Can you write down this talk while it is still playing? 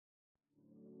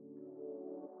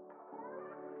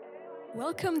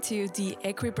Welcome to the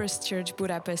Equippers Church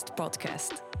Budapest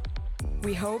podcast.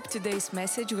 We hope today's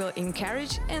message will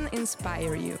encourage and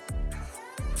inspire you.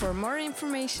 For more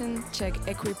information, check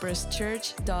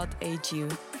equipperschurch.hu.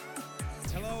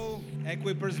 Hello,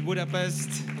 Equippers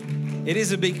Budapest. It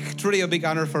is truly a big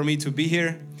honor for me to be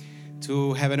here,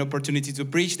 to have an opportunity to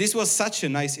preach. This was such a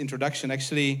nice introduction,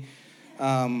 actually.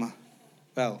 One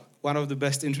of the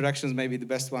best introductions, maybe the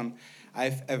best one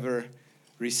I've ever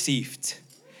received.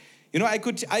 You know, I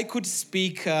could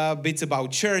speak a bit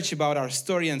about church, about our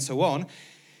story and so on,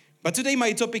 but today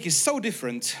my topic is so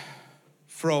different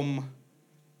from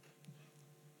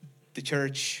the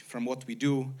church, from what we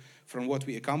do, from what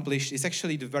we accomplish. It's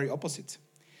actually the very opposite.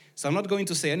 So I'm not going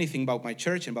to say anything about my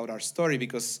church and about our story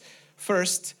because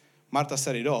first, Marta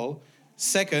said it all.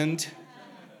 Second,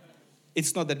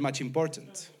 it's not that much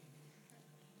important.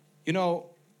 You know,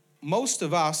 most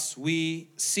of us, we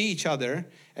see each other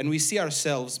and we see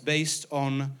ourselves based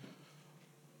on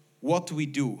what we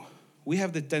do. We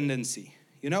have the tendency,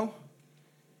 you know?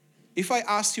 If I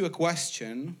ask you a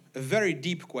question, a very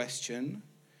deep question,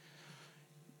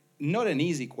 not an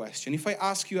easy question. If I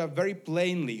ask you very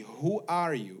plainly, who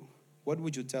are you? What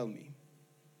would you tell me?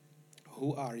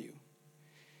 Who are you?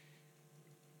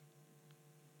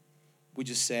 Would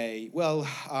you say,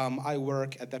 I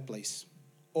work at that place?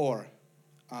 Or,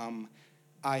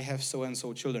 I have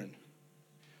so-and-so children.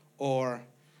 Or,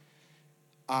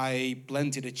 I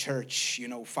planted a church,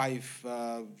 5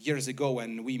 years ago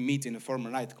and we meet in a former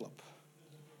nightclub.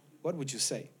 What would you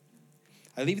say?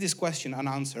 I leave this question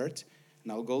unanswered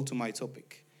and I'll go to my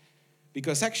topic.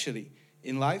 Because actually,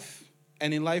 in life,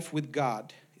 and in life with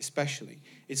God especially,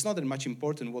 it's not that much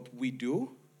important what we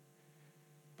do,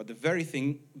 but the very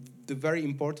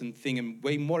important thing and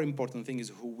way more important thing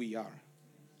is who we are.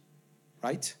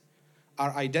 Right?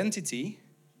 Our identity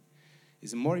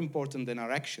is more important than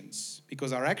our actions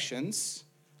because our actions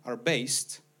are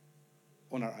based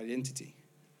on our identity.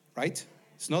 Right?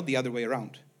 It's not the other way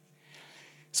around.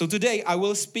 So today I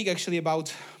will speak actually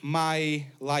about my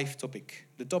life topic,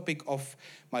 the topic of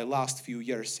my last few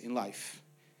years in life.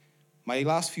 My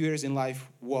last few years in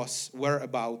life were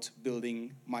about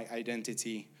building my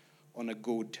identity on a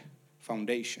good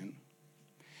foundation.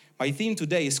 My theme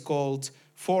today is called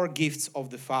 4 Gifts of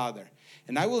the Father.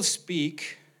 And I will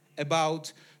speak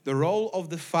about the role of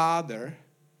the Father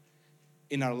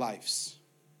in our lives.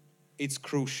 It's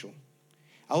crucial.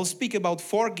 I will speak about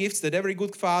 4 gifts that every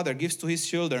good father gives to his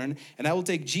children, and I will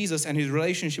take Jesus and his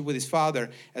relationship with his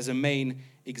Father as a main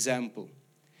example.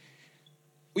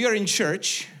 We are in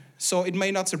church, so it may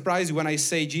not surprise you when I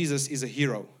say Jesus is a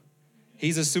hero.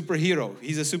 He's a superhero.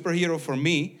 He's a superhero for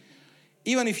me.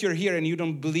 Even if you're here and you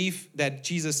don't believe that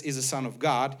Jesus is a Son of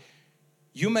God,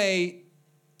 you may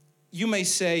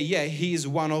say, yeah, he is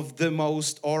one of the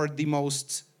most or the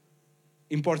most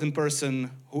important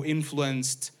person who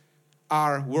influenced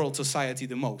our world society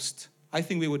the most. I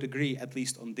think we would agree at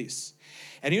least on this.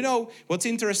 And you know, what's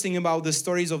interesting about the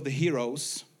stories of the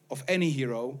heroes, of any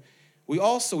hero, we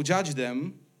also judge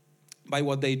them by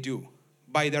what they do,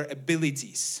 by their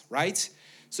abilities, right?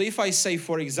 So if I say,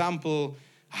 for example,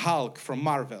 Hulk from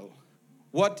Marvel,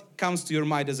 what comes to your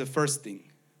mind as a first thing?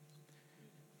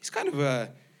 He's kind of a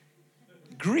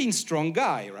green, strong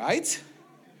guy, right?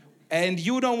 And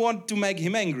you don't want to make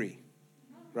him angry,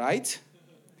 right?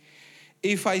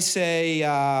 If I say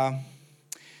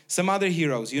some other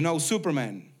heroes,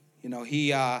 Superman,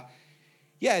 he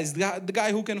is the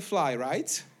guy who can fly,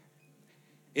 right?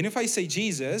 And if I say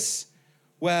Jesus,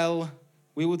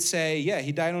 we would say,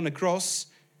 he died on a cross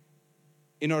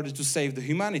in order to save the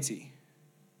humanity,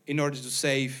 in order to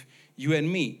save you and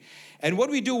me. And what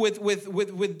we do with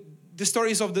the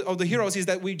stories of the heroes is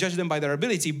that we judge them by their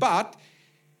ability. But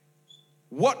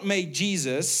what made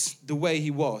Jesus the way he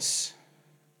was?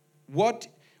 What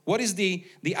is the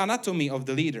anatomy of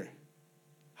the leader?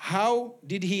 How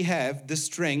did he have the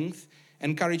strength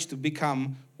and courage to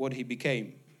become what he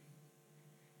became?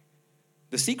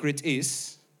 The secret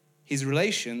is his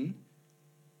relation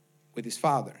with his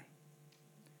Father.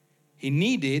 He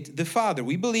needed the Father.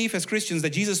 We believe as Christians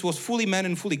that Jesus was fully man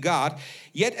and fully God,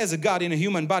 yet as a God in a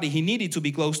human body, he needed to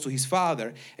be close to his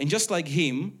Father. And just like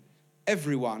him,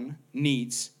 everyone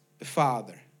needs a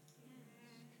Father.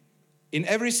 In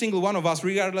every single one of us,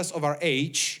 regardless of our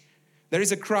age, there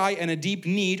is a cry and a deep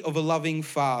need of a loving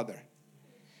Father.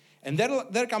 And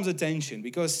there comes a tension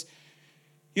because,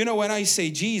 when I say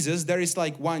Jesus, there is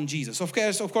like one Jesus. Of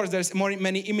course, there's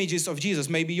many images of Jesus.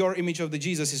 Maybe your image of the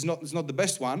Jesus is not the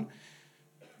best one.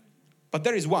 But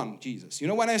there is one Jesus.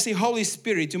 When I say Holy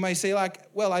Spirit, you might say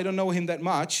I don't know him that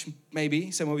much,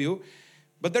 maybe, some of you.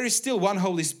 But there is still one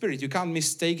Holy Spirit. You can't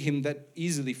mistake him that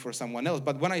easily for someone else.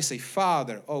 But when I say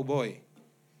Father, oh boy,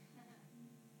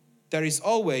 there is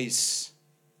always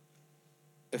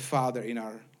a Father in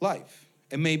our life.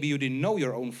 And maybe you didn't know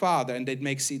your own father, and that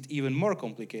makes it even more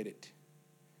complicated.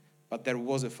 But there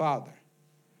was a Father.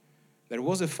 There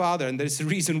was a Father, and there's a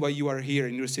reason why you are here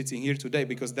and you're sitting here today,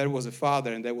 because there was a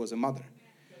Father and there was a mother,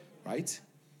 right?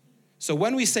 So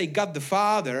when we say God the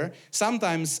Father,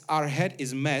 sometimes our head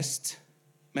is messed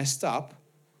up,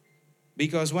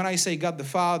 because when I say God the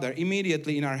Father,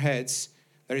 immediately in our heads,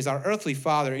 there is our earthly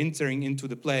father entering into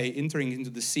the play, entering into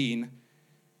the scene,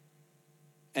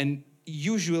 and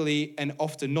usually and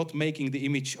often not making the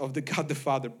image of the God the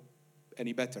Father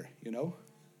any better, you know?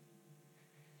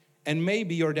 And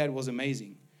maybe your dad was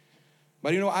amazing.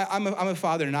 But you know, I'm a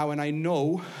father now, and I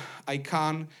know I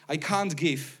can't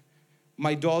give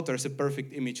my daughters a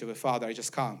perfect image of a father. I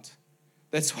just can't.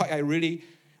 That's why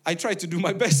I try to do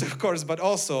my best, of course, but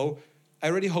also I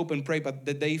really hope and pray that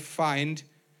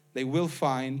they will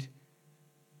find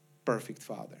perfect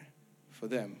father for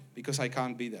them, because I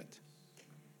can't be that.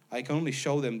 I can only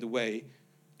show them the way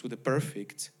to the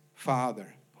perfect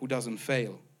Father who doesn't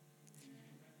fail.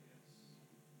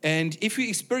 And if we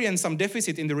experience some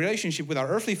deficit in the relationship with our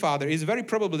earthly father, it's very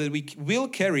probable that we will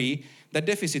carry that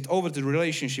deficit over to the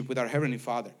relationship with our Heavenly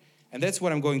Father. And that's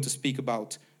what I'm going to speak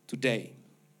about today.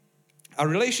 Our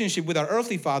relationship with our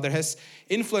earthly father has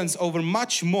influence over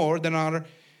much more than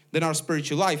our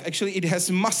spiritual life. Actually, it has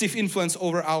massive influence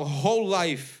over our whole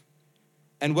life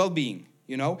and well-being.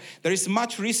 You know, there is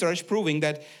much research proving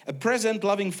that a present,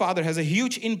 loving father has a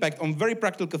huge impact on very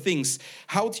practical things.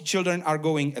 How the children are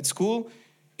going at school,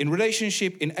 in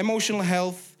relationship, in emotional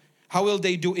health, how will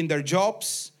they do in their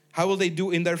jobs, how will they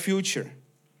do in their future.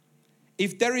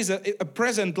 If there is a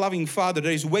present, loving father,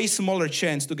 there is way smaller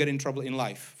chance to get in trouble in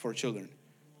life for children.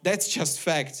 That's just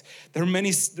fact. There are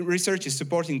many researches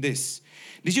supporting this.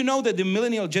 Did you know that the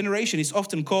millennial generation is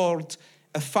often called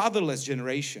a fatherless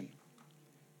generation?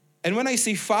 And when I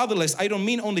say fatherless, I don't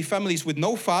mean only families with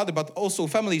no father, but also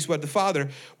families where the father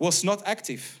was not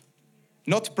active,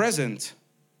 not present,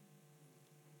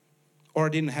 or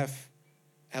didn't have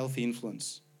healthy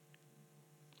influence.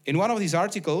 In one of these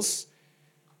articles,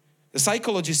 the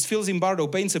psychologist Phil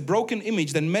Zimbardo paints a broken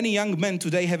image that many young men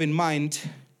today have in mind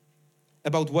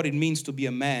about what it means to be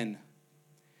a man.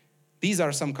 These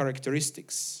are some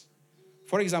characteristics.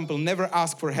 For example, never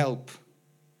ask for help.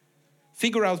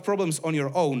 Figure out problems on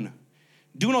your own.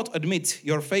 Do not admit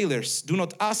your failures. Do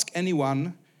not ask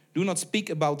anyone. Do not speak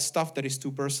about stuff that is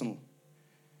too personal.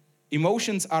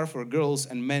 Emotions are for girls,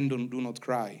 and men do not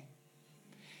cry.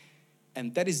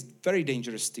 And that is very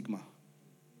dangerous stigma.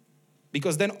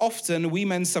 Because then often we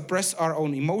men suppress our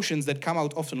own emotions that come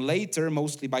out often later,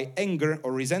 mostly by anger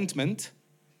or resentment.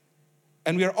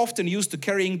 And we are often used to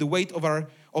carrying the weight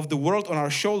of the world on our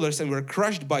shoulders, and we're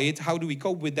crushed by it. How do we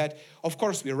cope with that? Of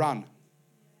course, we run.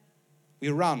 We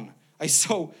run. I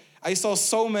saw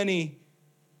so many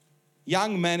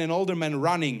young men and older men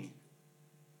running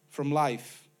from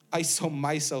life. I saw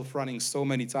myself running so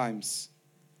many times.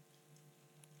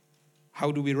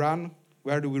 How do we run?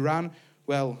 Where do we run?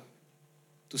 Well,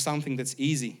 to something that's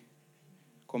easy.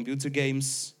 Computer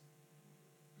games,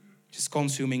 just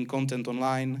consuming content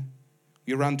online.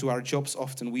 We run to our jobs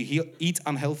often. We eat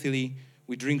unhealthily.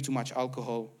 We drink too much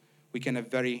alcohol. We can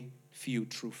have very few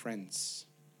true friends.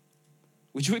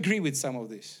 Would you agree with some of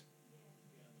this?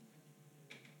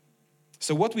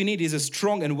 So what we need is a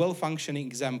strong and well-functioning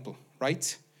example,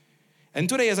 right? And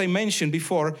today, as I mentioned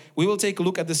before, we will take a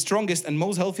look at the strongest and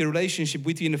most healthy relationship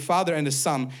between a father and a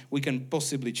son we can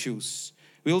possibly choose.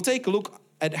 We will take a look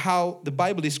at how the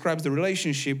Bible describes the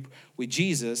relationship with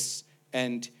Jesus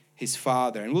and his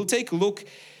Father. And we'll take a look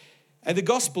at the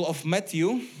Gospel of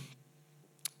Matthew,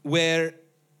 where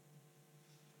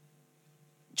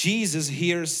Jesus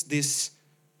hears these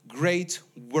great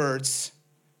words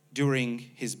during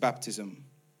his baptism,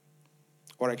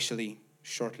 or actually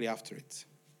shortly after it.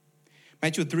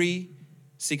 Matthew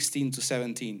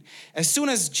 3:16-17. As soon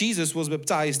as Jesus was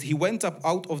baptized, he went up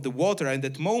out of the water, and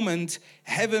at that moment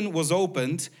heaven was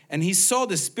opened, and he saw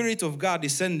the Spirit of God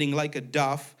descending like a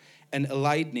dove and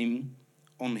alighting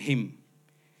on him.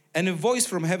 And a voice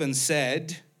from heaven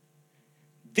said,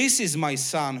 "This is my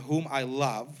Son whom I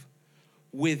love.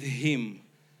 With him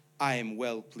I am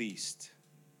well pleased."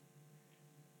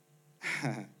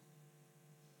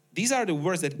 These are the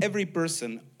words that every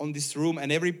person on this room and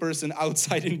every person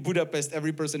outside in Budapest,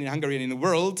 every person in Hungary and in the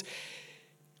world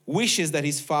wishes that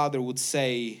his father would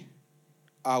say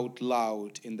out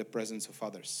loud in the presence of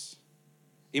others.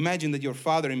 Imagine that your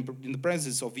father in the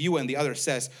presence of you and the other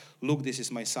says, look, this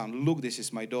is my son. Look, this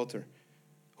is my daughter,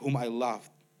 whom I love.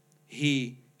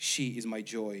 She is my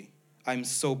joy. I'm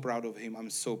so proud of him. I'm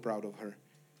so proud of her.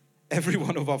 Every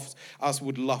one of us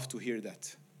would love to hear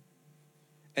that.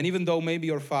 And even though maybe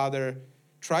your father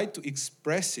tried to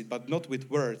express it, but not with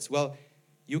words, well,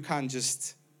 you can't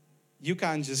just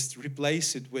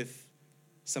replace it with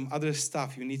some other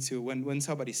stuff. You need to, when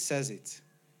somebody says it,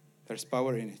 there's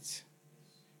power in it.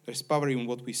 There's power in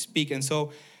what we speak. And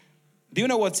so, do you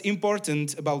know what's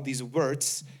important about these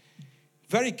words?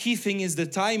 Very key thing is the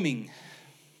timing,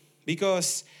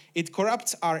 because it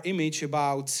corrupts our image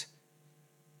about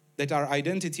that our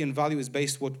identity and value is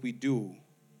based on what we do.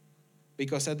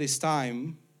 Because at this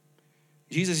time,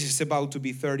 Jesus is about to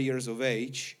be 30 years of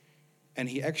age, and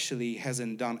he actually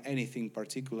hasn't done anything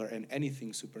particular and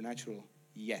anything supernatural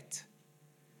yet.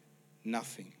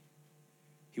 Nothing.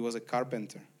 He was a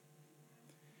carpenter.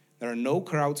 There are no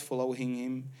crowds following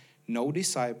him, no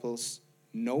disciples,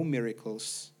 no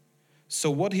miracles.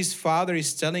 So what his father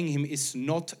is telling him is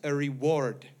not a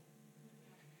reward.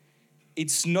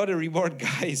 It's not a reward,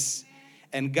 guys.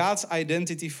 And God's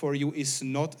identity for you is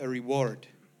not a reward.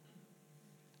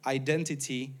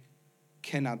 Identity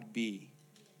cannot be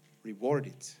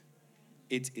rewarded.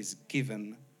 It is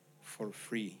given for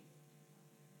free.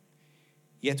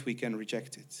 Yet we can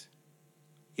reject it.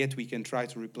 Yet we can try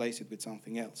to replace it with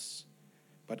something else.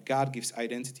 But God gives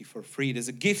identity for free. It is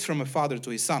a gift from a father to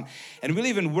his son. And we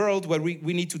live in a world where we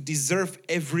need to deserve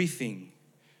everything.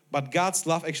 But God's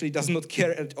love actually does not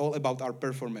care at all about our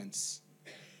performance.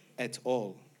 At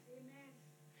all.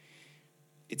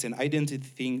 It's an identity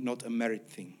thing, not a merit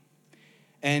thing.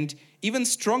 And even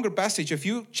stronger passage, a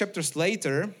few chapters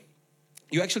later,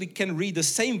 you actually can read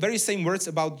the very same words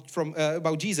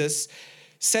about Jesus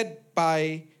said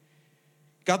by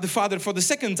God the Father for the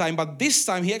second time, but this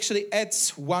time he actually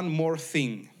adds one more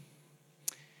thing.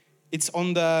 It's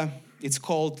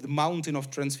called the Mountain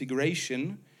of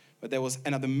Transfiguration, but there was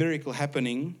another miracle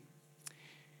happening.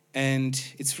 And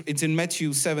it's in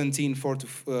Matthew 17, 4 to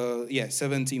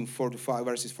 5,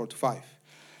 verses 4 to 5.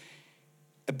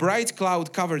 A bright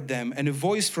cloud covered them, and a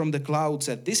voice from the cloud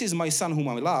said, "This is my son whom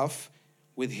I love.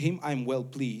 With him I am well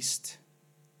pleased."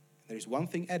 There is one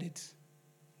thing added.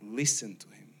 Listen to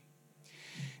him.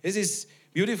 This is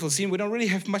beautiful scene. We don't really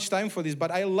have much time for this,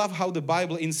 but I love how the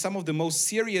Bible, in some of the most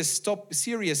serious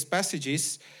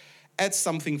passages, adds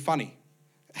something funny.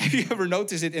 Have you ever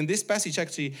noticed it? In this passage,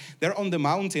 actually, they're on the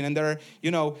mountain, and there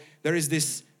is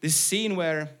this scene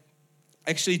where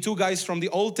actually two guys from the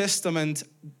Old Testament,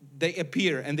 they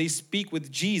appear and they speak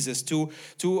with Jesus to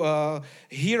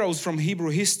heroes from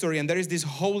Hebrew history, and there is this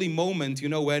holy moment,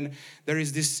 when there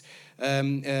is this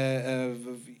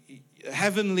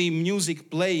heavenly music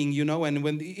playing,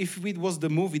 and if it was the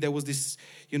movie, there was this,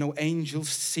 angels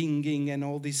singing, and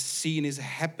all this scene is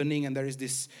happening, and there is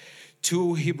this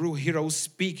two Hebrew heroes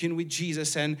speaking with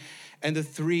Jesus, and the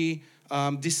three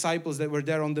disciples that were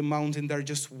there on the mountain, they're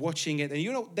just watching it.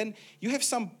 And then you have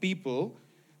some people,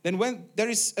 then when there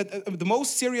is the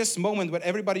most serious moment where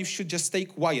everybody should just stay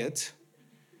quiet,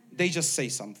 they just say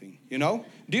something,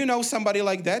 Do you know somebody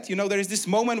like that? There is this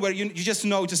moment where you just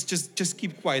know, just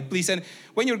keep quiet, please. And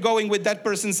when you're going with that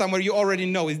person somewhere, you already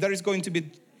know there is going to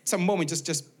be some moment,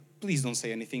 just please don't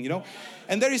say anything,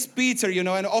 And there is Peter,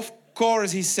 and of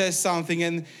course he says something.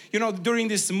 And, during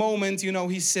this moment,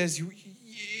 he says,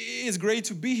 it's great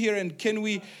to be here, and can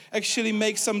we actually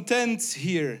make some tents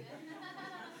here?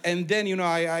 And then,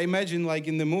 I imagine like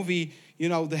in the movie,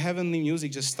 the heavenly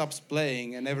music just stops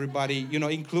playing, and everybody,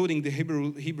 including the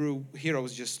Hebrew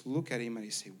heroes, just look at him and they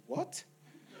say, "What?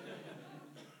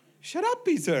 Shut up,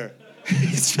 Peter.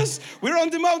 It's just, we're on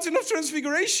the Mountain of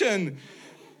Transfiguration."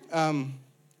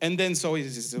 And then so he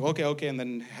says, okay, and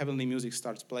then heavenly music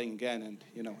starts playing again, and,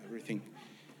 everything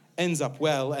ends up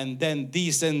well. And then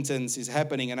the sentence is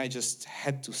happening, and I just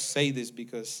had to say this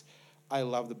because I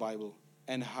love the Bible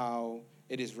and how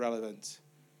it is relevant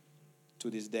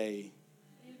to this day.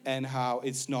 And how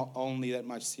it's not only that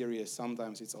much serious,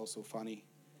 sometimes it's also funny.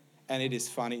 And it is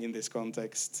funny in this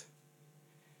context.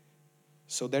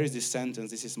 So there is this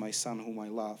sentence, "This is my son whom I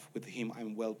love. With him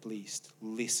I'm well pleased.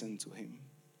 Listen to him."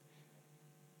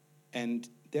 And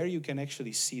there you can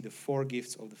actually see the 4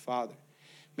 gifts of the Father.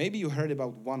 Maybe you heard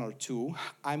about 1 or 2.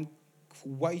 I'm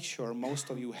quite sure most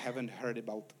of you haven't heard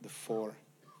about the 4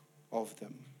 of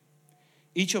them.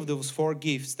 Each of those 4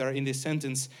 gifts that are in this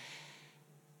sentence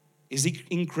is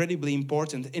incredibly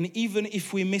important. And even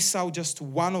if we miss out just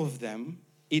one of them,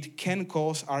 it can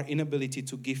cause our inability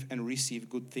to give and receive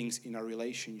good things in our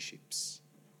relationships.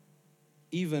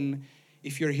 Even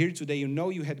if you're here today, you know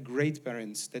you had great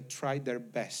parents that tried their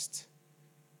best.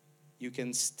 You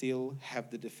can still have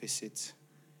the deficit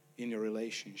in your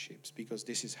relationships because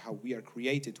this is how we are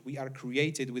created. We are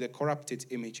created with a corrupted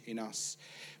image in us.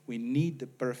 We need the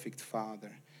perfect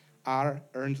Father. Our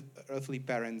earthly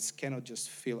parents cannot just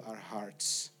fill our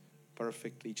hearts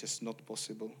perfectly, just not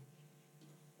possible.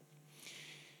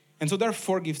 And so there are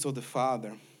 4 gifts of the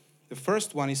Father. The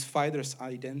first one is Father's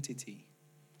identity.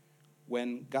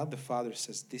 When God the Father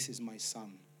says, this is my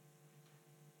son.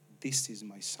 This is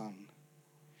my son.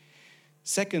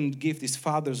 Second gift is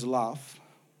Father's love.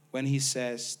 When he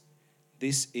says,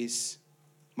 this is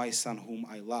my son whom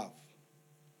I love.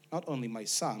 Not only my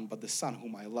son, but the son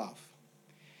whom I love.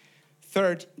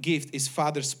 Third gift is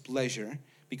Father's pleasure,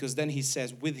 because then he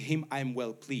says, with him I am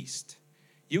well pleased.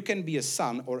 You can be a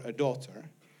son or a daughter.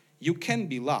 You can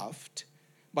be loved.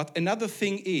 But another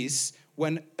thing is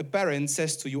when a parent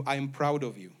says to you, I am proud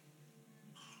of you.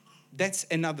 That's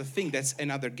another thing. That's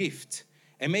another gift.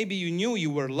 And maybe you knew you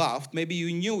were loved. Maybe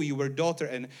you knew you were daughter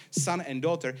and son and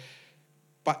daughter.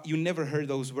 But you never heard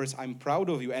those words, I'm proud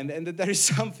of you. And there is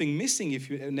something missing if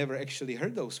you never actually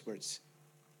heard those words.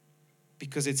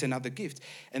 Because it's another gift.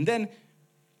 And then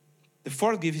the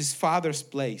fourth gift is Father's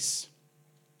place.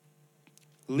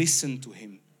 Listen to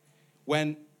him.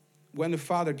 When the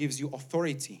Father gives you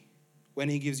authority, when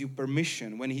he gives you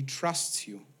permission, when he trusts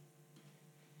you.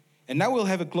 And now we'll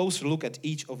have a closer look at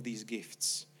each of these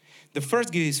gifts. The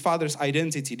first gift is Father's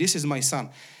identity. This is my son.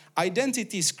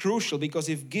 Identity is crucial because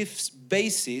it gives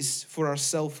basis for our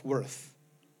self-worth.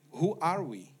 Who are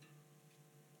we?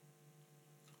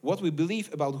 What we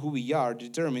believe about who we are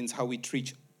determines how we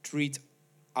treat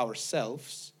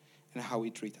ourselves and how we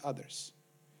treat others.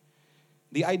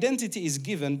 The identity is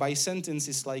given by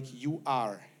sentences like, you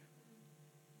are.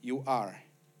 You are.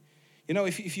 You know,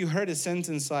 if you heard a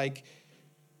sentence like,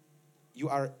 you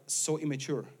are so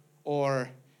immature, or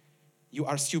you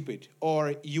are stupid,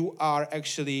 or you are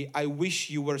actually, I wish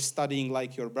you were studying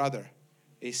like your brother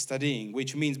is studying,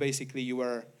 which means basically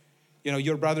your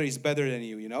brother is better than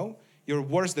you, You're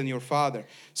worse than your father.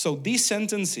 So these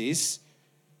sentences,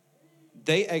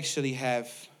 they actually have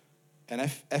an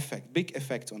big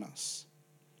effect on us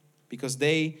because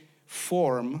they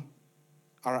form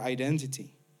our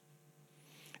identity.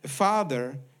 A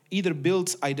father either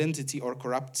builds identity or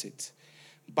corrupts it.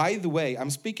 By the way, I'm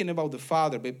speaking about the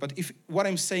father, but if what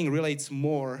I'm saying relates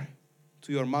more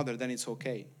to your mother, then it's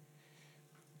okay.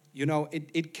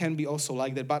 It can be also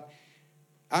like that. But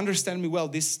understand me well,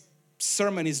 this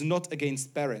sermon is not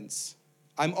against parents.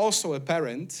 I'm also a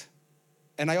parent,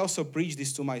 and I also preach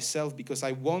this to myself because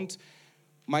I want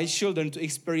my children to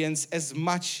experience as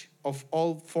much of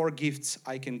all 4 gifts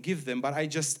I can give them, but I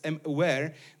just am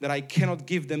aware that I cannot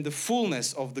give them the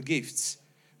fullness of the gifts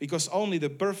because only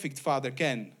the perfect father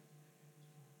can.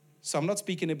 So I'm not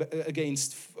speaking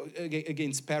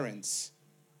against parents.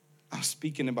 I'm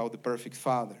speaking about the perfect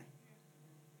father.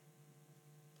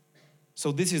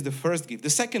 So this is the first gift.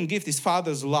 The second gift is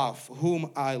Father's love,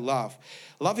 whom I love.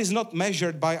 Love is not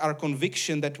measured by our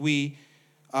conviction that we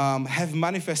have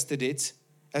manifested it,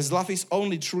 as love is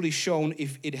only truly shown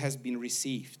if it has been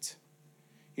received.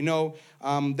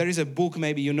 There is a book,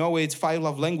 maybe you know it, 5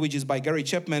 Love Languages by Gary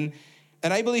Chapman,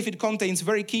 and I believe it contains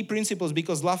very key principles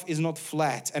because love is not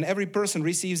flat, and every person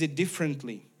receives it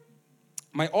differently.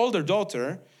 My older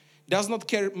daughter does not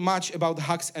care much about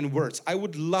hugs and words. I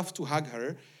would love to hug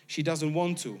her. She doesn't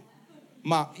want to.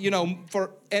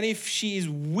 And if she is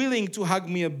willing to hug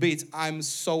me a bit, I'm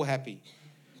so happy.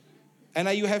 And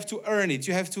you have to earn it.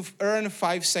 You have to earn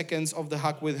 5 seconds of the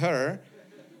hug with her.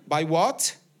 By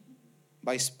what?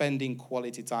 By spending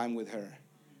quality time with her.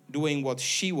 Doing what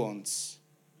she wants.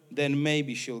 Then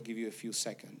maybe she'll give you a few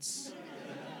seconds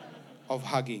of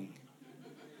hugging.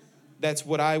 That's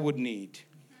what I would need.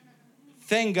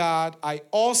 Thank God I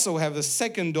also have a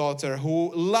second daughter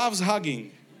who loves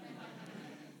hugging.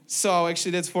 So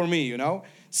actually that's for me,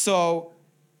 So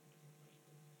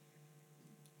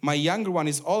my younger one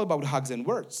is all about hugs and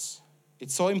words.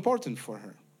 It's so important for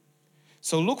her.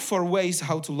 So look for ways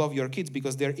how to love your kids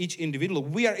because they're each individual.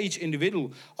 We are each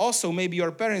individual. Also, maybe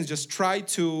your parents just try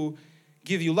to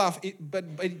give you love,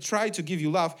 but try to give you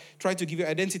love, try to give you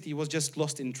identity was just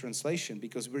lost in translation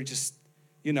because we're just,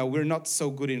 we're not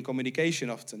so good in communication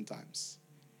oftentimes.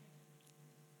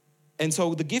 And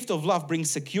so the gift of love brings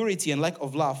security, and lack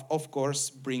of love, of course,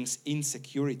 brings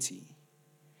insecurity.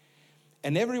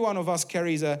 And every one of us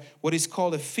carries what is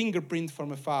called a fingerprint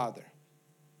from a father.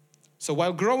 So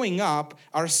while growing up,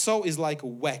 our soul is like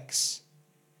wax.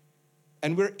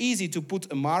 And we're easy to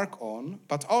put a mark on,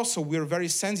 but also we're very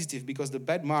sensitive because the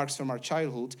bad marks from our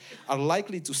childhood are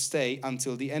likely to stay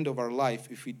until the end of our life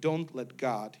if we don't let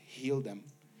God heal them.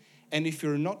 And if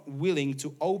we're not willing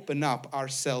to open up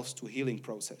ourselves to healing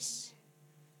process.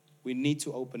 We need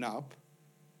to open up.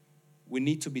 We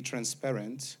need to be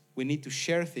transparent. We need to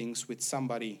share things with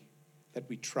somebody that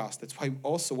we trust. That's why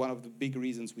also one of the big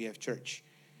reasons we have church.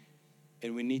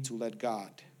 And we need to let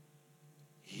God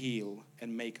heal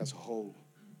and make us whole.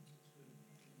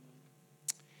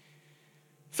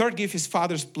 Third gift is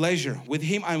Father's pleasure. With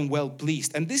him I'm well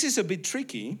pleased. And this is a bit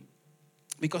tricky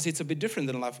because it's a bit different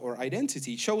than love or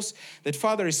identity. It shows that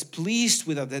Father is pleased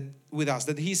with us,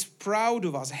 that he's proud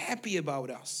of us, happy about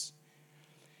us.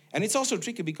 And it's also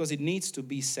tricky because it needs to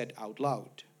be said out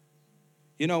loud.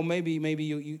 You know, maybe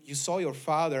you saw your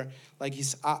father, like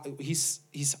his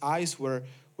eyes were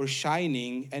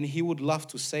shining, and he would love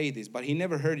to say this, but he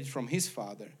never heard it from his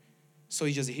father. So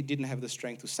he didn't have the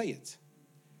strength to say it.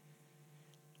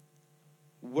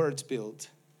 Words build.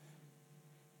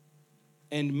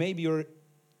 And maybe you're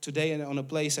today on a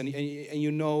place and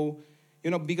you know,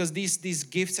 because these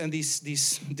gifts and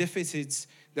these deficits,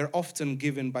 they're often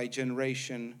given by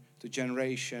generation to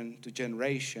generation to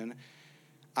generation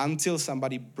until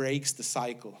somebody breaks the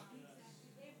cycle.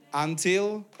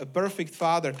 Until a perfect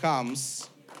father comes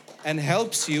and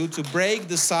helps you to break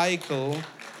the cycle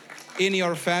in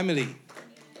your family.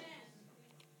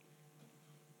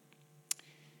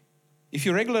 If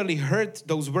you regularly heard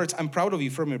those words, I'm proud of you,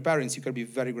 from your parents, you can be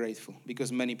very grateful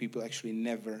because many people actually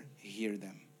never hear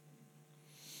them.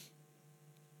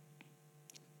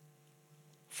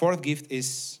 Fourth gift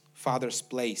is Father's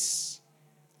place.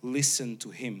 Listen to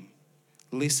him.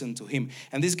 Listen to him.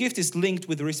 And this gift is linked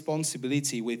with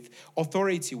responsibility, with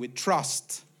authority, with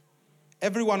trust.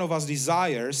 Every one of us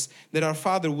desires that our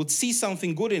Father would see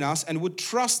something good in us and would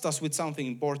trust us with something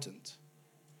important.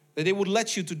 That they would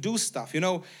let you to do stuff. You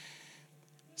know,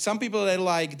 some people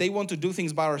they want to do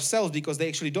things by ourselves because they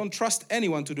actually don't trust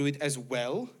anyone to do it as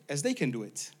well as they can do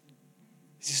it.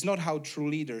 This is not how true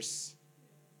leaders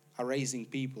are raising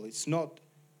people. It's not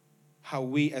how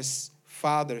we as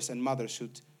fathers and mothers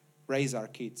should raise our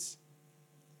kids.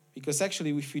 Because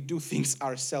actually, if we do things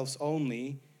ourselves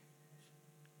only,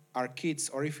 our kids,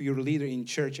 or if you're a leader in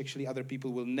church, actually other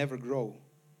people will never grow.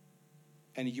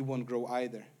 And you won't grow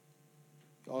either.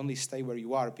 You only stay where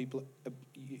you are. People,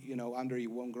 under you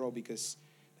won't grow because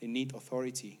they need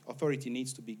authority. Authority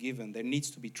needs to be given. There needs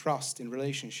to be trust in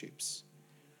relationships.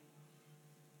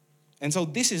 And so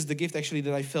this is the gift actually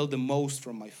that I felt the most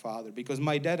from my father, because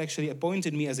my dad actually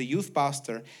appointed me as a youth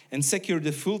pastor and secured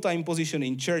the full-time position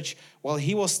in church while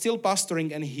he was still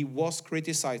pastoring, and he was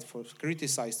criticized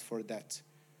for that.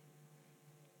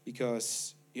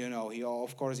 Because,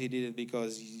 of course he did it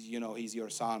because, he's your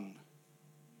son.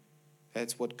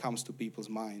 That's what comes to people's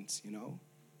minds,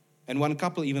 And one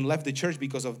couple even left the church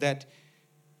because of that,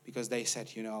 because they said,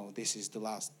 this is the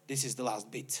last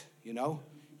bit,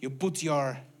 You put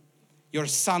your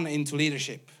son into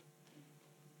leadership.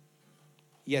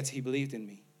 Yet he believed in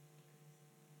me.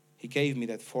 He gave me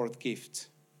that fourth gift,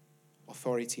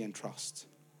 authority and trust.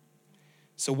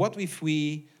 So what if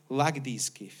we lack these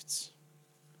gifts?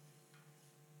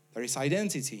 There is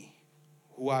identity.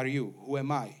 Who are you? Who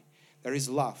am I? There is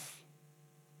love.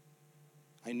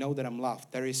 I know that I'm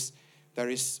loved. There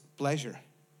is pleasure.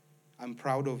 I'm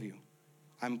proud of you.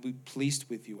 I'm pleased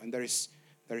with you. And there is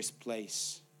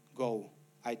place. Go.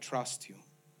 I trust you.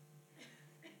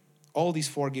 All these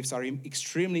four gifts are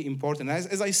extremely important.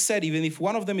 As I said, even if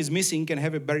one of them is missing, it can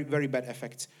have a very, very bad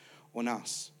effect on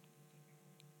us.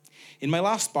 In my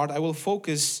last part, I will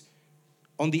focus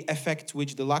on the effect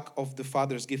which the lack of the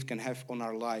Father's gift can have on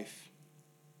our life.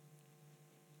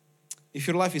 If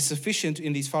your life is sufficient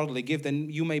in this fatherly gift, then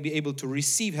you may be able to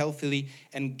receive healthily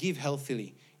and give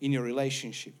healthily in your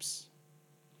relationships.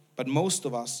 But most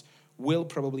of us will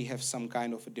probably have some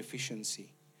kind of a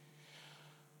deficiency.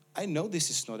 I know this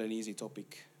is not an easy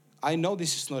topic. I know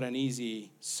this is not an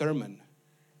easy sermon,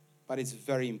 but it's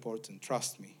very important,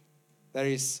 trust me. There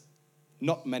is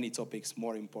not many topics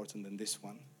more important than this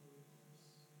one.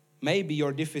 Maybe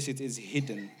your deficit is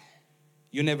hidden.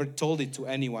 You never told it to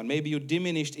anyone. Maybe you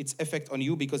diminished its effect on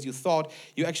you because you thought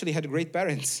you actually had great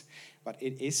parents, but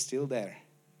it is still there.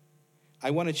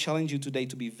 I want to challenge you today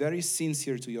to be very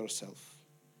sincere to yourself.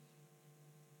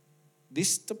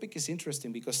 This topic is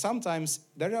interesting because sometimes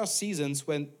there are seasons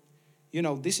when,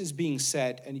 this is being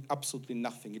said and absolutely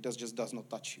nothing. It just does not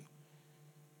touch you.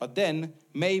 But then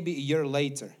maybe a year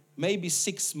later, maybe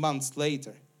 6 months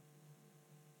later,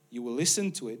 you will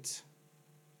listen to it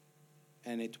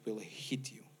and it will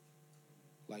hit you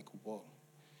like a wall.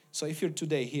 So if you're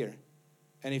today here,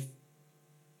 and if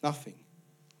nothing,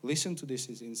 listen to this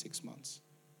is in 6 months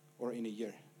or in a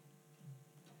year.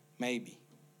 Maybe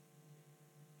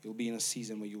you'll be in a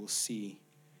season where you will see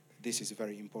this is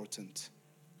very important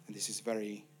and this is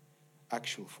very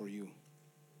actual for you.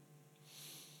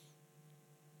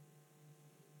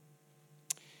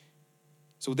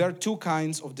 So there are two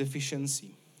kinds of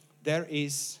deficiency. There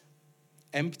is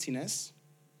emptiness,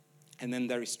 and then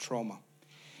there is trauma.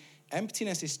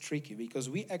 Emptiness is tricky because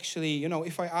we actually,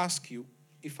 if I ask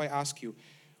you,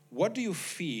 what do you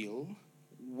feel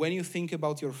when you think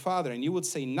about your father? And you would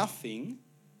say nothing.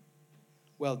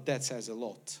 Well, that says a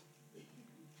lot.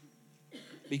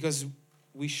 Because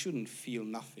we shouldn't feel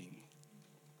nothing.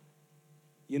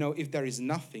 If there is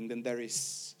nothing, then there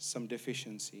is some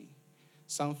deficiency.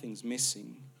 Something's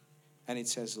missing, and it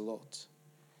says a lot.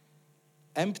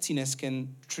 Emptiness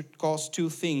can cause two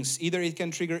things. Either it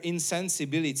can trigger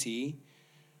insensibility,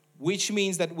 which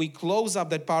means that we close up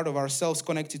that part of ourselves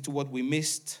connected to what we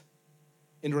missed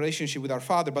in relationship with our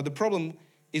Father. But the problem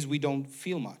is we don't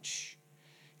feel much.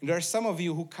 And there are some of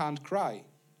you who can't cry.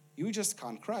 You just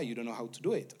can't cry. You don't know how to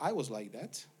do it. I was like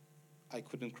that. I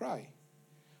couldn't cry.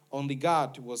 Only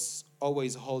God was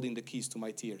always holding the keys to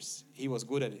my tears. He was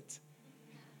good at it.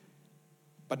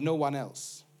 But no one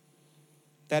else.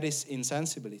 That is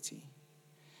insensibility.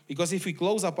 Because if we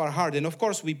close up our heart, then of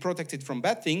course we protect it from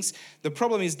bad things. The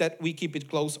problem is that we keep it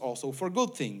closed also for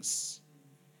good things.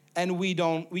 And we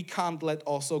can't let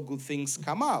also good things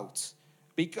come out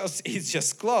because it's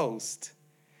just closed.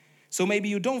 So maybe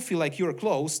you don't feel like you're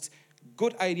closed.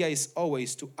 Good idea is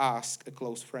always to ask a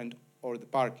close friend or the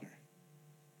partner.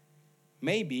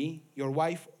 Maybe your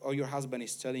wife or your husband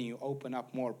is telling you, open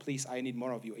up more, please, I need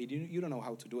more of you. You don't know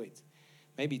how to do it.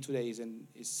 Maybe today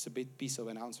is a bit piece of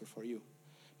an answer for you.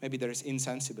 Maybe there is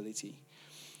insensibility.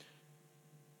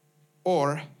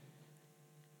 Or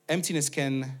emptiness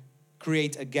can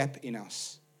create a gap in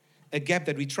us. A gap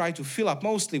that we try to fill up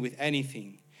mostly with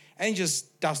anything. And it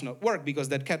just does not work because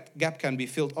that gap can be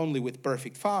filled only with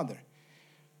perfect Father.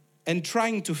 And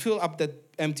trying to fill up that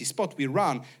empty spot, we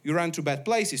run to bad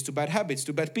places, to bad habits,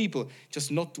 to bad people,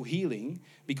 just not to healing,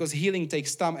 because healing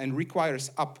takes time and requires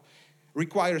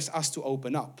us to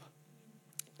open up.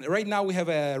 Right now we have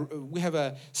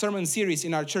a sermon series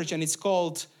in our church, and it's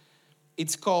called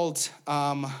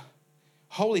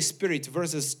Holy Spirit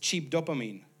versus cheap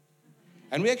dopamine.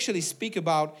 And we actually speak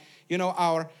about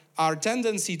our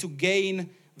tendency to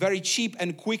gain very cheap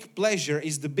and quick pleasure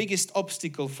is the biggest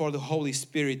obstacle for the Holy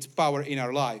Spirit power in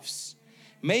our lives.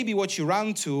 Maybe what you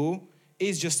run to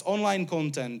is just online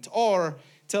content or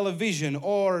television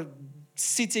or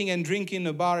sitting and drinking in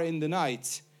a bar in the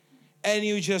night. And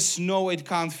you just know it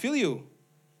can't fill you.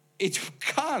 It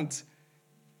can't.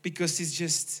 Because it's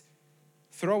just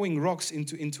throwing rocks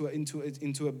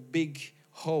into a big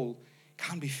hole.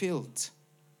 Can't be filled.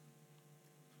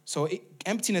 So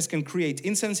emptiness can create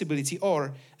insensibility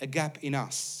or a gap in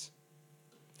us.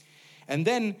 And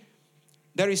then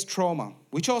there is trauma,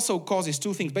 which also causes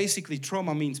two things. Basically,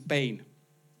 trauma means pain.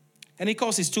 And it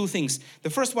causes two things. The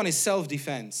first one is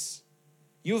self-defense.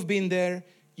 You've been there,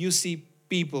 you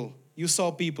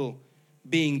saw people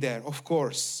being there, of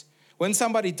course. When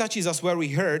somebody touches us where we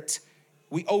hurt,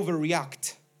 we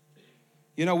overreact.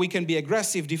 We can be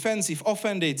aggressive, defensive,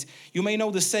 offended. You may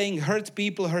know the saying, hurt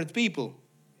people hurt people.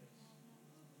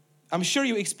 I'm sure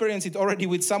you experienced it already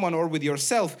with someone or with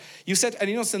yourself. You said an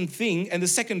innocent thing and the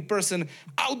second person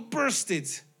outbursted.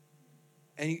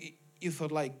 And you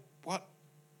thought like,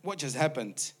 what just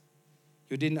happened?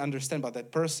 You didn't understand, but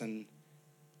that person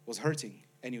was hurting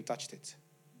and you touched it.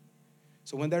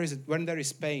 So when there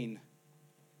is pain,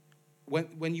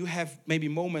 when you have maybe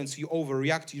moments you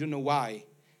overreact, you don't know why.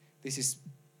 This is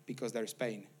because there is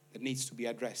pain that needs to be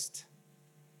addressed.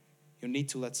 You need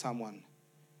to let someone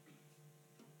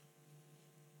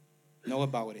know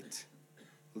about it,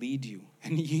 lead you.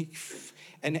 And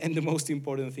the most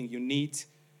important thing, you need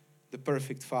the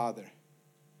perfect Father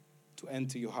to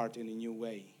enter your heart in a new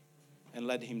way and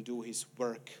let him do his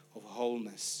work of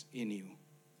wholeness in you.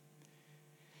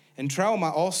 And trauma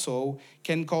also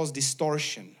can cause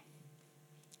distortion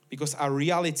because our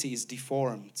reality is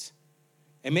deformed.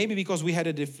 And maybe because we had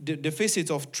a deficit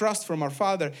of trust from our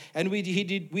Father and we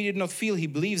did not feel he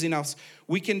believes in us,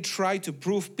 we can try to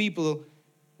prove people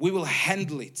we will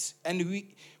handle it. And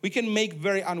we can make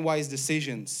very unwise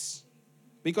decisions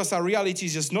because our reality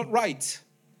is just not right.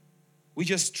 We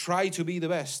just try to be the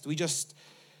best. We just,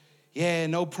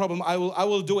 no problem. I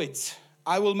will do it.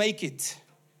 I will make it.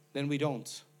 Then we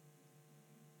don't.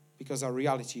 Because our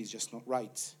reality is just not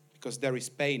right. Because there is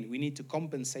pain. We need to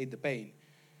compensate the pain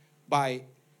by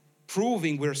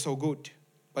proving we're so good,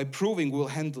 by proving we'll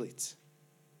handle it.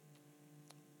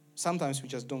 Sometimes we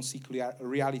just don't see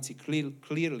reality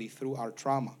clearly through our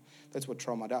trauma. That's what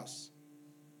trauma does.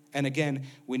 And again,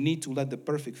 we need to let the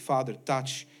perfect Father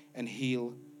touch and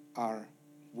heal our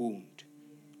wound.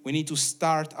 We need to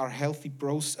start our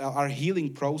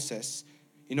healing process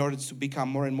in order to become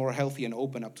more and more healthy and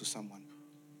open up to someone.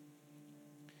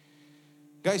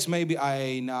 Guys, maybe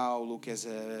I now look as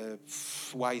a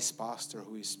wise pastor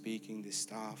who is speaking this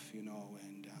stuff,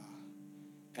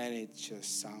 and it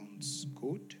just sounds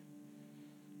good.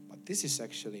 But this is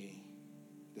actually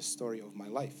the story of my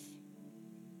life.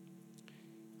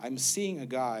 I'm seeing a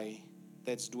guy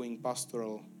that's doing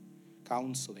pastoral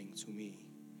counseling to me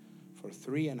for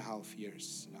 3.5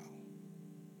 years now.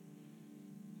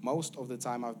 Most of the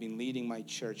time I've been leading my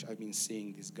church, I've been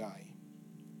seeing this guy.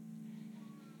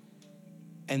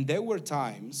 And there were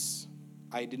times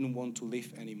I didn't want to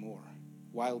live anymore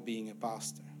while being a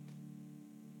pastor.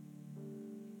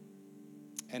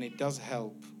 And it does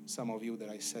help some of you that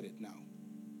I said it now.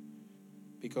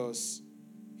 Because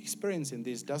experiencing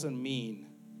this doesn't mean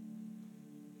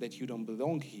that you don't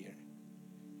belong here.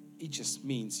 It just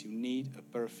means you need a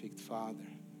perfect Father.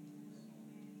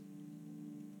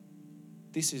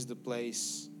 This is the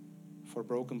place for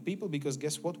broken people, because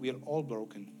guess what? We are all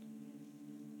broken.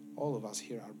 All of us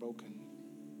here are broken.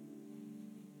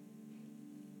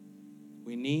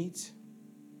 We need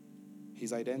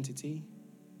His identity.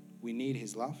 We need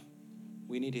His love.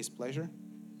 We need His pleasure.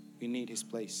 We need His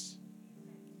place.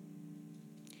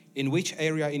 In which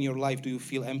area in your life do you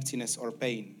feel emptiness or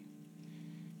pain?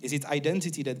 Is it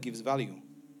identity that gives value?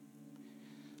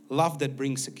 Love that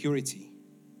brings security?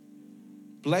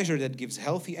 Pleasure that gives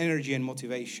healthy energy and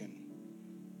motivation?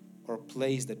 Or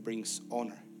place that brings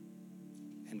honor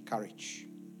and courage?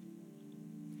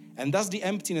 And does the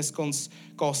emptiness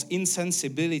cause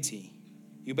insensibility?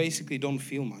 You basically don't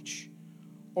feel much.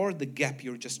 Or the gap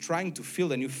you're just trying to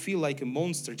fill and you feel like a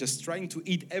monster, just trying to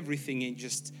eat everything and you're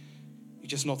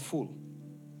just not full.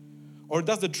 Or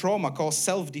does the trauma cause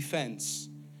self-defense?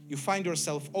 You find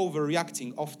yourself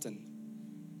overreacting often,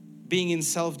 being in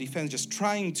self-defense, just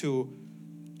trying to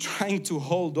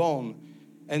hold on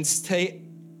and stay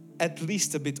at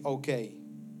least a bit okay.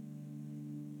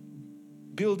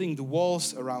 Building the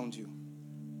walls around you.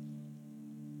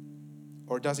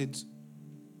 Or does it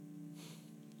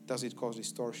cause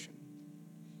distortion?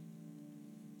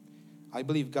 I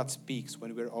believe God speaks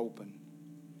when we're open.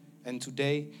 And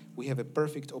today we have a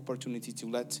perfect opportunity to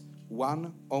let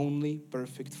one only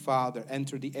perfect Father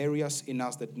enter the areas in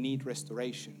us that need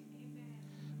restoration.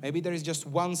 Maybe there is just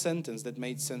one sentence that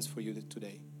made sense for you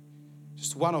today.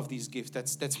 Just one of these gifts,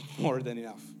 that's more than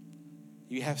enough.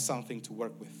 You have something to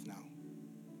work with now.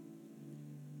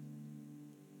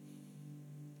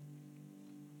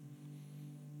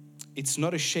 It's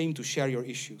not a shame to share your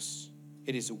issues.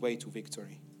 It is a way to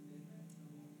victory.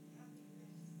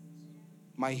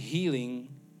 My healing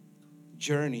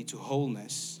journey to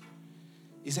wholeness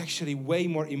is actually way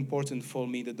more important for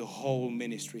me than the whole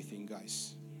ministry thing,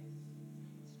 guys.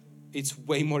 It's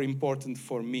way more important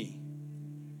for me.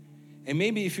 And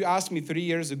maybe if you asked me 3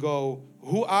 years ago,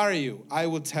 who are you? I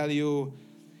would tell you,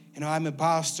 I'm a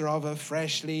pastor of a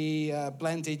freshly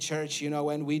planted church,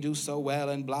 and we do so well,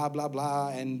 and blah, blah, blah,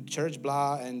 and church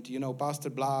blah, and,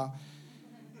 pastor blah.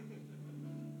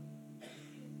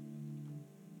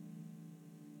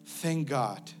 Thank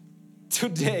God.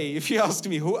 Today, if you ask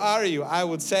me, who are you? I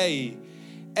would say,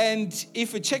 and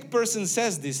if a Czech person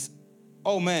says this,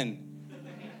 oh man,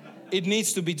 it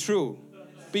needs to be true,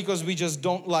 because we just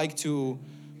don't like to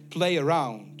play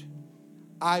around.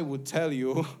 I would tell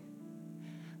you,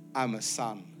 I'm a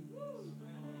son.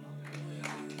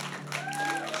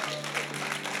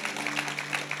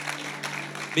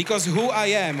 Because who I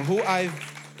am,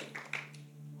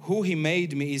 who He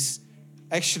made me is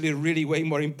actually really way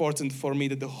more important for me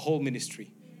than the whole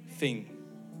ministry thing.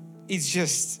 It's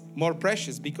just more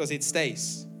precious because it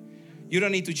stays. You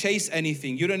don't need to chase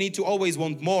anything. You don't need to always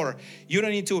want more. You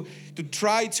don't need to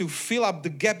try to fill up the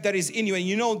gap that is in you.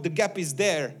 And the gap is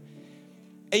there.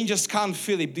 And you just can't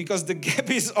fill it because the gap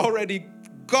is already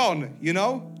gone, You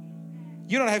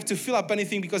don't have to fill up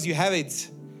anything because you have it.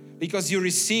 Because you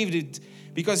received it.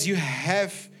 Because you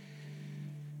have,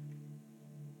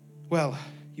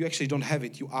 you actually don't have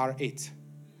it. You are it.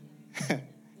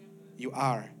 You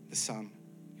are the son.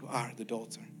 You are the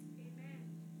daughter.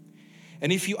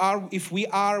 And if we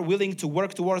are willing to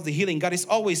work towards the healing, God is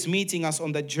always meeting us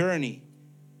on that journey.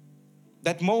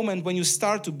 That moment when you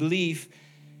start to believe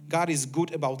God is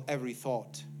good about every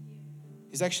thought.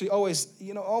 It's actually always,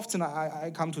 often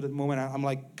I come to that moment and I'm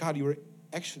like, God,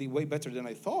 actually way better than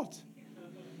I thought.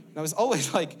 And I was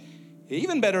always like,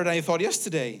 even better than I thought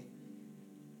yesterday.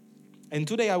 And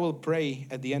today I will pray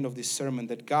at the end of this sermon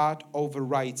that God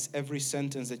overwrites every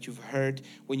sentence that you've heard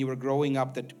when you were growing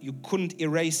up that you couldn't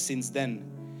erase since then.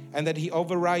 And that He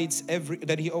overwrites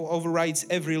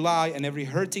every lie and every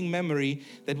hurting memory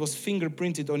that was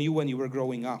fingerprinted on you when you were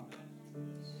growing up.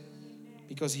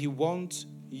 Because He wants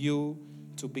you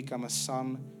to become a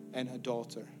son and a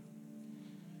daughter.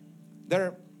 There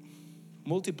are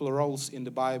multiple roles in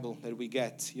the Bible that we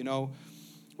get. You know,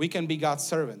 we can be God's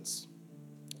servants.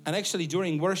 And actually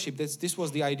during worship, this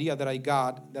was the idea that I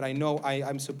got, that I know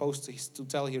I'm supposed to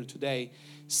tell here today.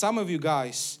 Some of you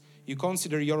guys, you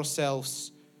consider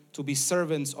yourselves to be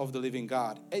servants of the living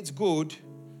God. It's good,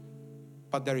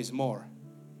 but there is more.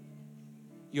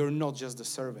 You're not just the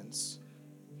servants.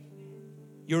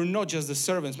 You're not just the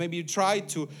servants. Maybe you try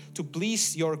to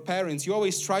please your parents. You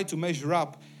always try to measure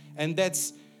up. And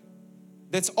that's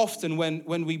often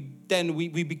when we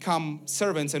become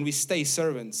servants and we stay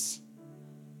servants.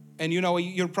 And you know,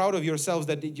 you're proud of yourselves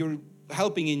that you're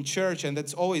helping in church, and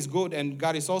that's always good. And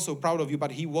God is also proud of you,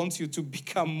 but He wants you to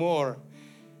become more.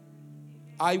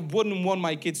 I wouldn't want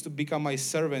my kids to become my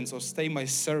servants or stay my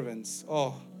servants.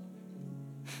 Oh,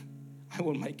 I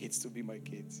want my kids to be my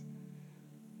kids.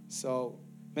 So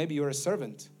maybe you're a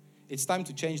servant. It's time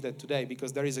to change that today,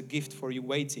 because there is a gift for you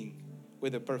waiting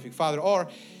with a perfect Father. Or,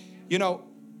 you know,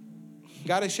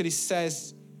 God actually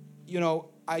says, you know,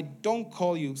 I don't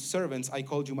call you servants, I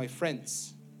called you my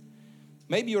friends.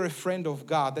 Maybe you're a friend of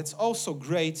God. That's also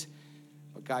great.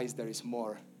 But guys, there is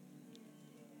more.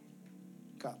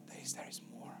 God, there is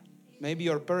more. Maybe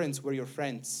your parents were your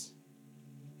friends.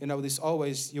 You know,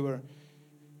 your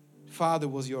father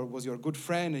was your good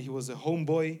friend, and he was a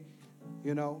homeboy,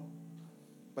 you know.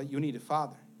 But you need a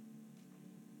father,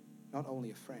 not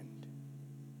only a friend.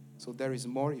 So there is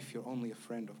more if you're only a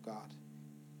friend of God.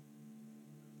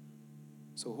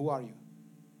 So who are you?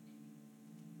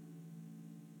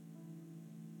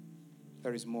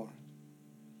 There is more.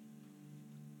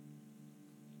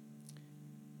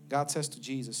 God says to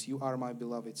Jesus, "You are my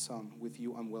beloved Son. With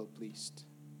you I'm well pleased."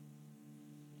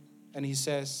 And He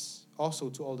says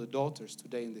also to all the daughters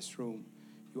today in this room,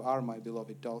 "You are my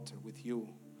beloved daughter. With you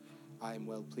I am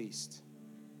well pleased."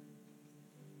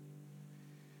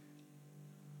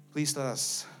 Please let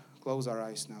us close our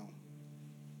eyes now.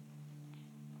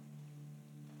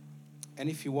 And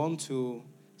if you want to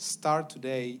start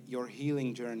today your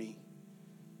healing journey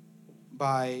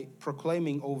by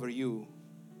proclaiming over you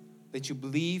that you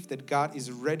believe that God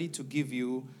is ready to give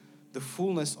you the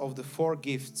fullness of the 4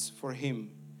 gifts for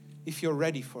Him, if you're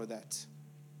ready for that,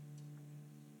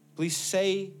 please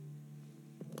say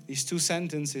these 2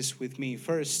 sentences with me.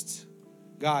 First,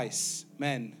 guys,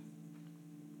 men,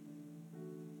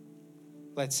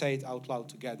 let's say it out loud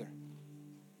together.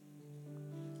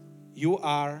 You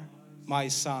are my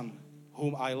son,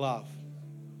 whom I love.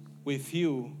 With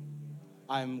you,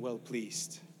 I am well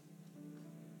pleased.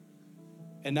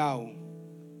 And now,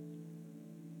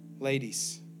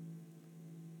 ladies,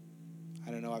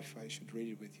 I don't know if I should read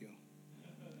it with you.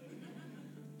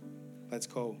 Let's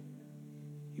go.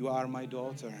 You are my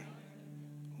daughter,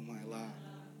 whom I love.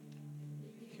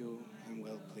 With you, I am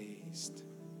well pleased.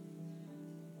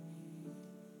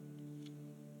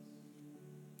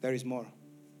 There is more.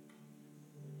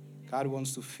 God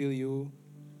wants to fill you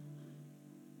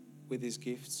with His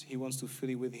gifts. He wants to fill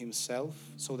you with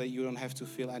Himself so that you don't have to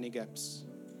fill any gaps.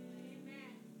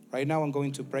 Right now I'm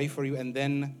going to pray for you, and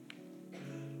then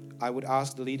I would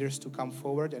ask the leaders to come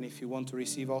forward. And if you want to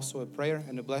receive also a prayer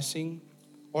and a blessing,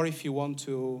 or if you want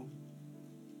to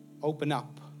open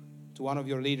up to one of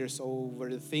your leaders over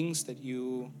the things that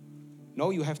you know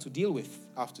you have to deal with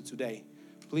after today,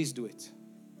 please do it.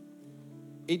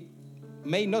 It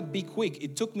may not be quick.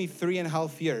 It took me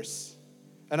 3.5 years,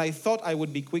 and I thought I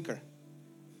would be quicker.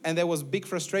 And there was big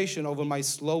frustration over my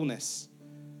slowness.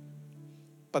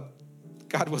 But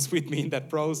God was with me in that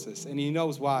process, and He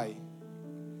knows why.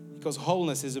 Because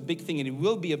wholeness is a big thing, and it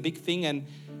will be a big thing, and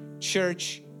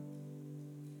church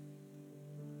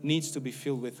needs to be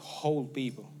filled with whole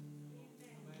people.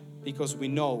 Because we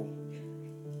know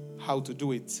how to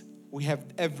do it. We have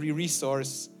every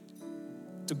resource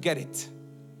to get it.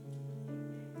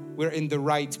 We're in the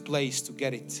right place to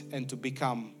get it and to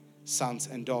become sons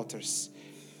and daughters.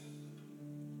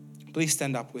 Please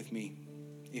stand up with me,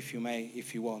 if you may,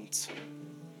 if you want,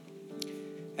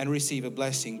 and receive a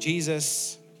blessing.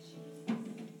 Jesus,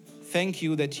 thank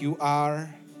you that you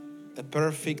are a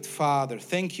perfect Father.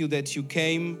 Thank you that you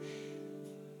came,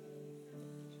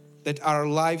 that our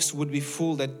lives would be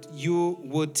full, that you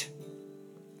would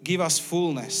give us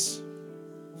fullness.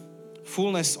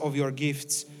 fullness of your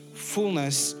gifts,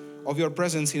 fullness of your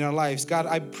presence in our lives. God,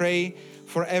 I pray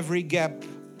for every gap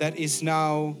that is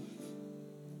now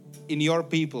in your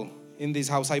people in this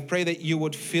house. I pray that you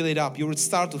would fill it up. You would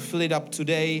start to fill it up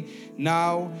today,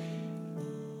 now,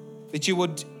 that you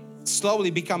would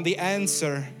slowly become the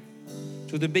answer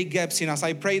to the big gaps in us.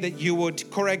 I pray that you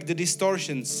would correct the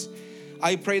distortions.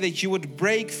 I pray that you would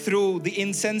break through the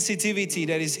insensitivity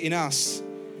that is in us.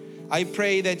 I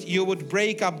pray that you would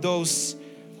break up those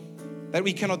that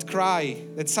we cannot cry,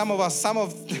 that some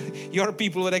of your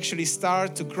people would actually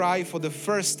start to cry for the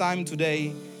first time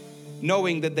today,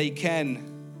 knowing that they can,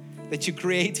 that you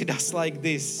created us like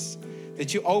this,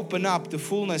 that you open up the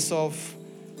fullness of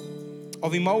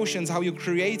emotions, how you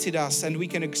created us, and we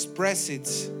can express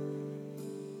it.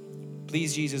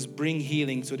 Please, Jesus, bring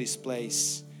healing to this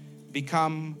place.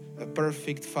 Become a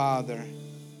perfect Father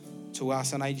to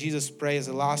us. And I, Jesus, pray as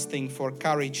a last thing for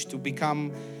courage to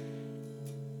become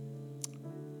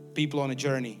people on a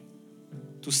journey,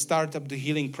 to start up the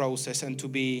healing process and to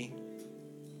be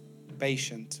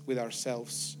patient with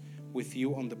ourselves, with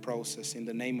you on the process. In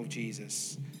the name of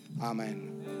Jesus,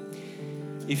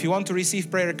 amen. If you want to receive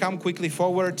prayer, come quickly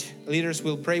forward. Leaders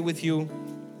will pray with you.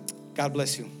 God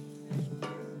bless you.